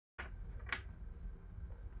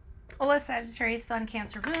Hola Sagittarius, Sun,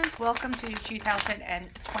 Cancer, Moons. Welcome to your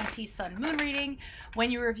 2020 Sun Moon reading. When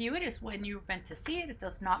you review it is when you're meant to see it. It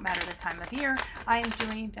does not matter the time of year. I'm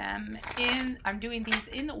doing these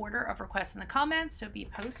in the order of requests in the comments, so be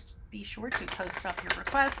sure to post up your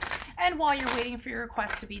request. And while you're waiting for your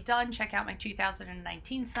request to be done, check out my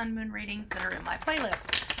 2019 Sun Moon readings that are in my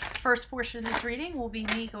playlist. First portion of this reading will be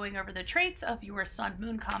me going over the traits of your Sun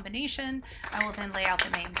Moon combination. I will then lay out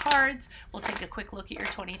the main cards. We'll take a quick look at your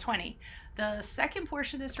 2020. The second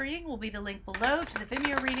portion of this reading will be the link below to the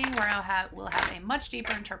Vimeo reading, where we'll have a much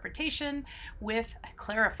deeper interpretation with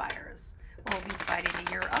clarifiers. We'll be dividing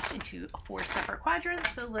the year up into 4 separate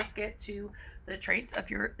quadrants. So let's get to the traits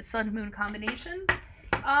of your Sun Moon combination.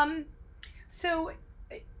 So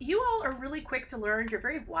you all are really quick to learn. You're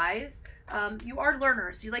very wise. You are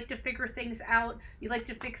learners. You like to figure things out. You like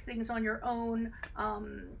to fix things on your own.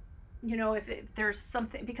 You know, if there's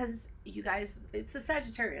something, because you guys, it's the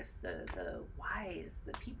Sagittarius, the wise,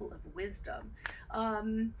 the people of wisdom.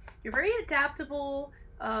 You're very adaptable,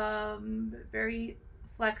 very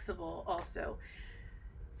flexible also.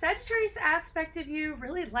 Sagittarius aspect of you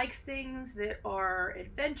really likes things that are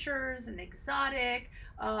adventures and exotic,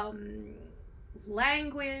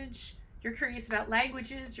 language. You're curious about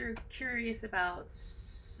languages. You're curious about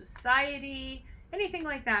society. Anything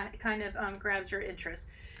like that kind of grabs your interest.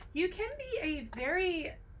 You can be a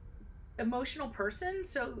very emotional person,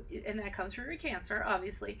 and that comes from your Cancer,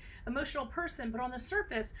 obviously. Emotional person, but on the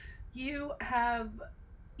surface, you have,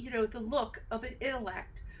 the look of an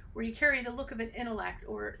intellect, where you carry the look of an intellect,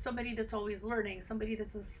 or somebody that's always learning, somebody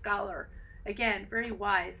that's a scholar. Again, very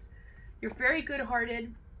wise. You're very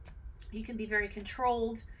good-hearted. You can be very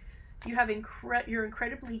controlled. You're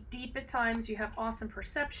incredibly deep at times. You have awesome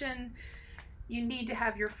perception. You need to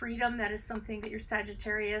have your freedom. That is something that your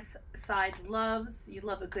Sagittarius side loves. You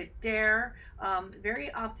love a good dare.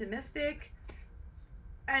 Very optimistic.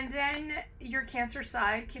 And then your Cancer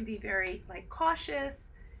side can be very cautious,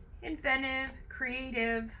 inventive,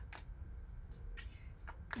 creative.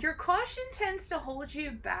 Your caution tends to hold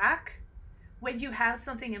you back when you have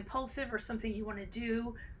something impulsive or something you want to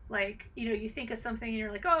do. You think of something and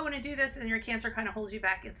you're like, oh, I want to do this, and your Cancer kind of holds you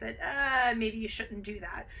back and said, maybe you shouldn't do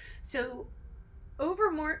that. So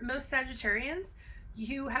over most Sagittarians,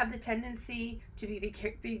 you have the tendency to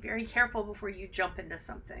be very careful before you jump into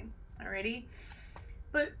something. Alrighty?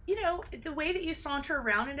 But, the way that you saunter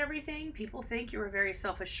around and everything, people think you're very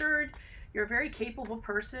self-assured. You're a very capable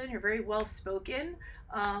person. You're very well-spoken.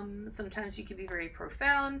 Sometimes you can be very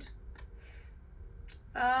profound.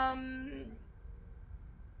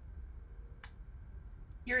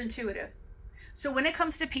 You're intuitive. So when it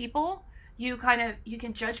comes to people, you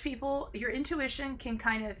can judge people. Your intuition can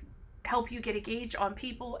kind of help you get a gauge on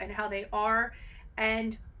people and how they are.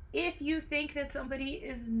 And if you think that somebody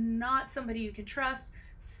is not somebody you can trust,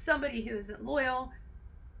 somebody who isn't loyal,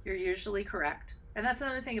 you're usually correct. And that's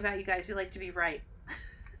another thing about you guys. You like to be right.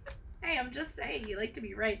 Hey, I'm just saying, you like to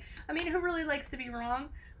be right. I mean, who really likes to be wrong?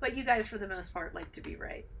 But you guys, for the most part, like to be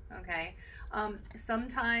right. Okay?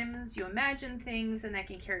 Sometimes you imagine things and that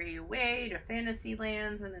can carry you away to fantasy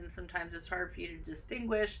lands, and then sometimes it's hard for you to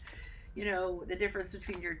distinguish, the difference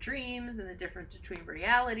between your dreams and the difference between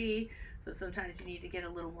reality. So sometimes you need to get a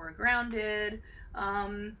little more grounded.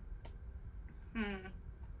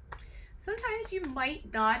 Sometimes you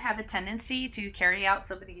might not have a tendency to carry out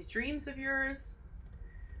some of these dreams of yours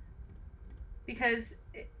because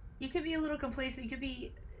you could be a little complacent. You could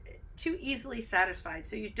be too easily satisfied,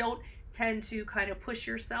 so you don't tend to kind of push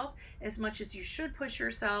yourself as much as you should push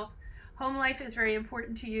yourself. Home life is very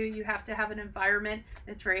important to you. You have to have an environment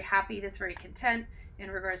that's very happy, that's very content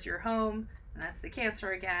in regards to your home, and that's the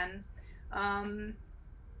Cancer again.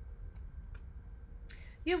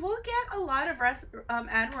 You will get a lot of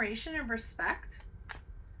admiration and respect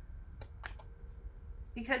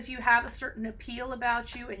because you have a certain appeal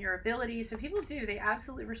about you and your abilities. So people they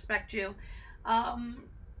absolutely respect you.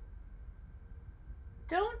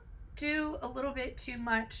 Don't do a little bit too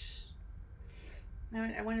much.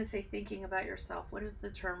 I want to say thinking about yourself. What is the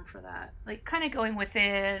term for that? Like kind of going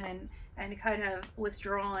within and kind of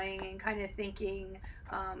withdrawing and kind of thinking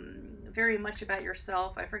very much about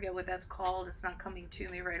yourself. I forget what that's called. It's not coming to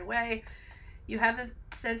me right away. You have a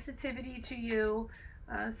sensitivity to you.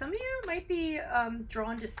 Some of you might be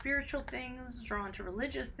drawn to spiritual things, drawn to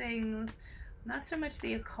religious things. Not so much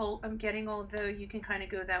the occult, I'm getting, although you can kind of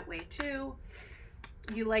go that way too.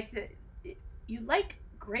 You like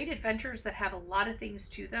great adventures that have a lot of things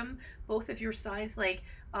to them. Both of your signs,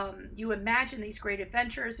 you imagine these great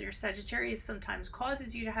adventures. Your Sagittarius sometimes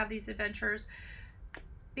causes you to have these adventures.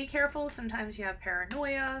 Be careful. Sometimes you have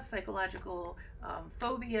paranoia, psychological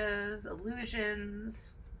phobias,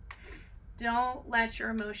 illusions. Don't let your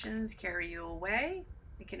emotions carry you away.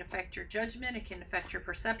 It can affect your judgment. It can affect your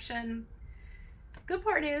perception. Good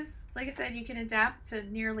part is, like I said, you can adapt to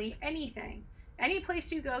nearly anything. Any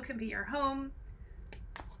place you go can be your home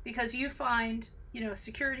because you find,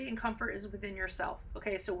 security and comfort is within yourself.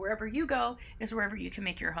 Okay, so wherever you go is wherever you can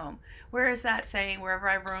make your home. Where is that saying, wherever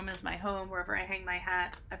I roam is my home, wherever I hang my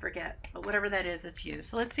hat? I forget, but whatever that is, it's you.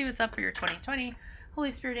 So let's see what's up for your 2020.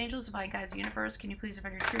 Holy Spirit, angels, divine guides, universe, can you please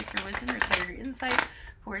divine your truth, your wisdom, your clarity, your insight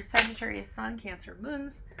for Sagittarius, Sun, Cancer,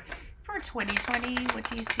 Moons for 2020? What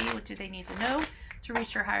do you see? What do they need to know to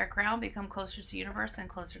reach your higher ground, become closer to the universe and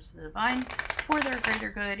closer to the divine for their greater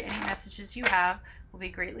good? Any messages you have will be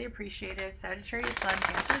greatly appreciated. Sagittarius, Sun,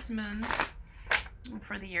 Cancer, Moons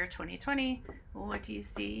for the year 2020. What do you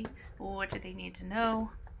see? What do they need to know?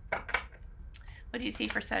 What do you see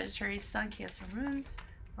for Sagittarius, Sun, Cancer, Moons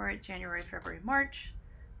for January, February, March?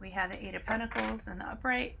 We have the Eight of Pentacles in the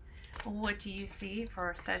upright. What do you see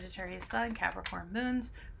for Sagittarius, Sun, Capricorn,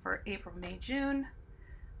 Moons for April, May, June?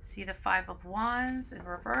 See the Five of Wands in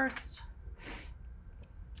reversed.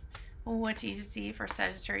 What do you see for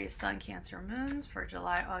Sagittarius, Sun, Cancer, Moons for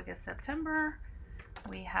July, August, September?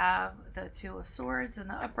 We have the Two of Swords in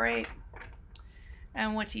the upright.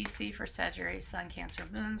 And what do you see for Sagittarius, Sun, Cancer,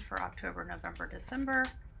 Moons for October, November, December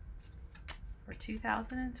for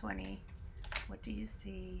 2020? What do you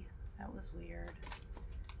see? That was weird.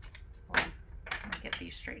 Hold on. Let me get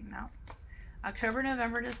these straightened out. October,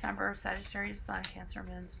 November, December, Sagittarius, Sun, Cancer,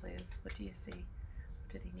 Moons, please. What do you see?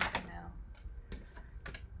 What do they need to know?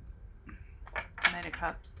 Knight of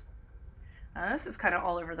Cups. This is kind of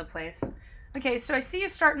all over the place. Okay, so I see you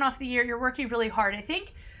starting off the year. You're working really hard. I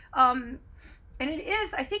think, and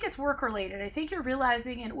I think it's work related. I think you're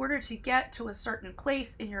realizing in order to get to a certain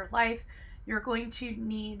place in your life, you're going to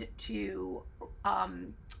need to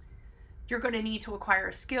acquire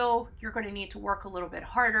a skill. You're going to need to work a little bit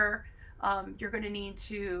harder. You're going to need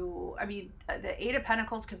to, the Eight of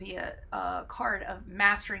Pentacles could be a card of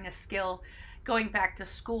mastering a skill, going back to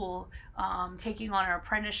school, taking on an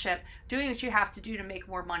apprenticeship, doing what you have to do to make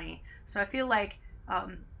more money. So I feel like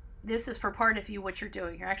this is for part of you what you're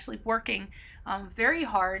doing. You're actually working very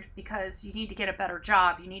hard because you need to get a better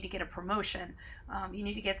job. You need to get a promotion. You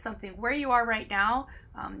need to get something. Where you are right now,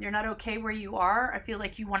 you're not okay where you are. I feel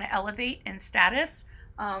like you want to elevate in status.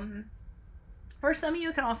 For some of you,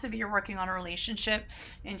 it can also be you're working on a relationship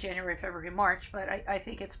in January, February, March, but I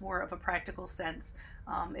think it's more of a practical sense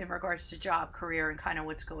in regards to job, career, and kind of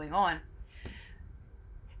what's going on.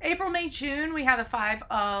 April, May, June, we have the Five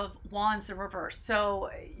of Wands in reverse. So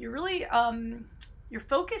you're really, you're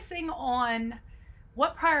focusing on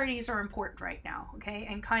what priorities are important right now, okay?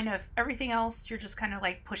 And kind of everything else, you're just kind of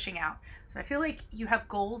like pushing out. So I feel like you have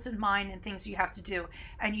goals in mind and things you have to do.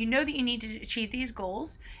 And you know that you need to achieve these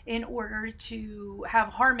goals in order to have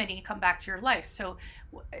harmony come back to your life. So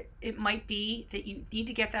it might be that you need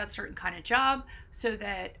to get that certain kind of job so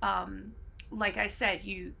that, like I said,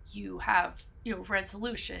 you have,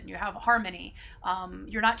 resolution, you have harmony.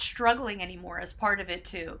 You're not struggling anymore as part of it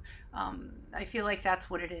too. I feel like that's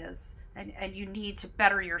what it is. And you need to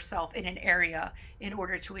better yourself in an area in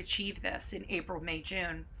order to achieve this in April, May,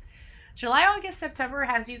 June. July, August, September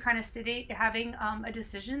has you kind of having a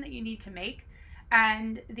decision that you need to make.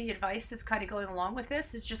 And the advice that's kind of going along with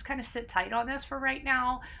this is just kind of sit tight on this for right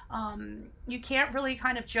now. You can't really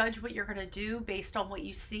kind of judge what you're going to do based on what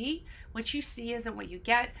you see. What you see isn't what you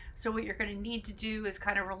get. So what you're going to need to do is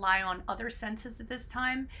kind of rely on other senses at this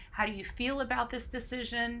time. How do you feel about this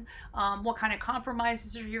decision? What kind of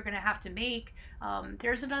compromises are you going to have to make?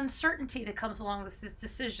 There's an uncertainty that comes along with this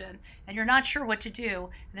decision, and you're not sure what to do.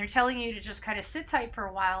 And they're telling you to just kind of sit tight for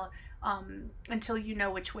a while. Until you know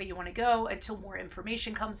which way you want to go, until more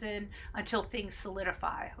information comes in, until things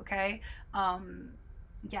solidify, okay?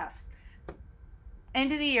 Yes.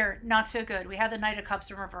 End of the year, not so good. We had the Knight of Cups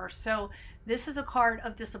in reverse. So this is a card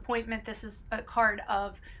of disappointment. This is a card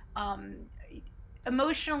of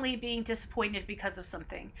emotionally being disappointed because of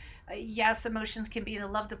something. Yes, emotions can be in the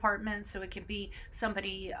love department, so it can be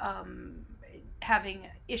somebody having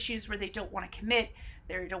issues where they don't want to commit,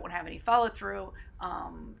 they don't want to have any follow through.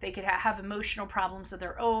 They could have emotional problems of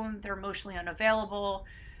their own. They're emotionally unavailable.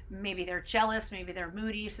 Maybe they're jealous. Maybe they're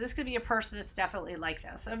moody. So this could be a person that's definitely like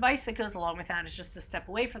this. Advice that goes along with that is just to step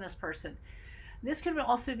away from this person. This could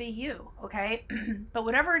also be you, okay? But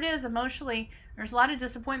whatever it is, emotionally, there's a lot of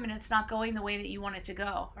disappointment. It's not going the way that you want it to go,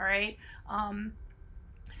 all right?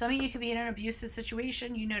 Some of you could be in an abusive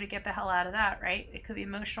situation, to get the hell out of that, right? It could be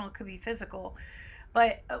emotional, it could be physical.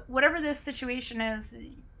 But whatever this situation is,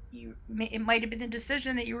 it might have been the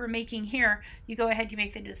decision that you were making here. You go ahead, you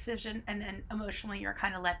make the decision, and then emotionally you're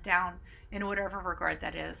kind of let down in whatever regard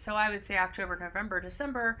that is. So I would say October, November,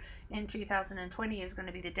 December in 2020 is going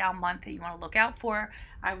to be the down month that you want to look out for.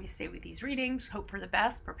 I always say with these readings, hope for the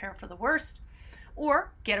best, prepare for the worst,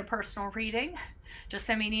 or get a personal reading. Just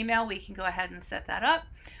send me an email. We can go ahead and set that up.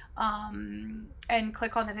 And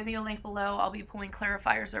click on the Vimeo link below. I'll be pulling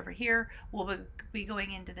clarifiers over here. We'll be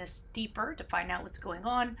going into this deeper to find out what's going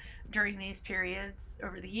on during these periods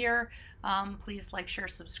over the year. Please like, share,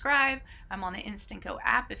 subscribe. I'm on the Instant Go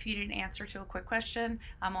app if you didn't answer to a quick question.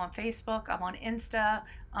 I'm on Facebook. I'm on Insta.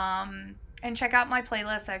 And check out my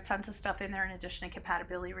playlist. I have tons of stuff in there in addition to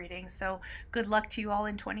compatibility readings. So good luck to you all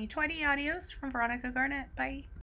in 2020. Adios from Veronica Garnett. Bye.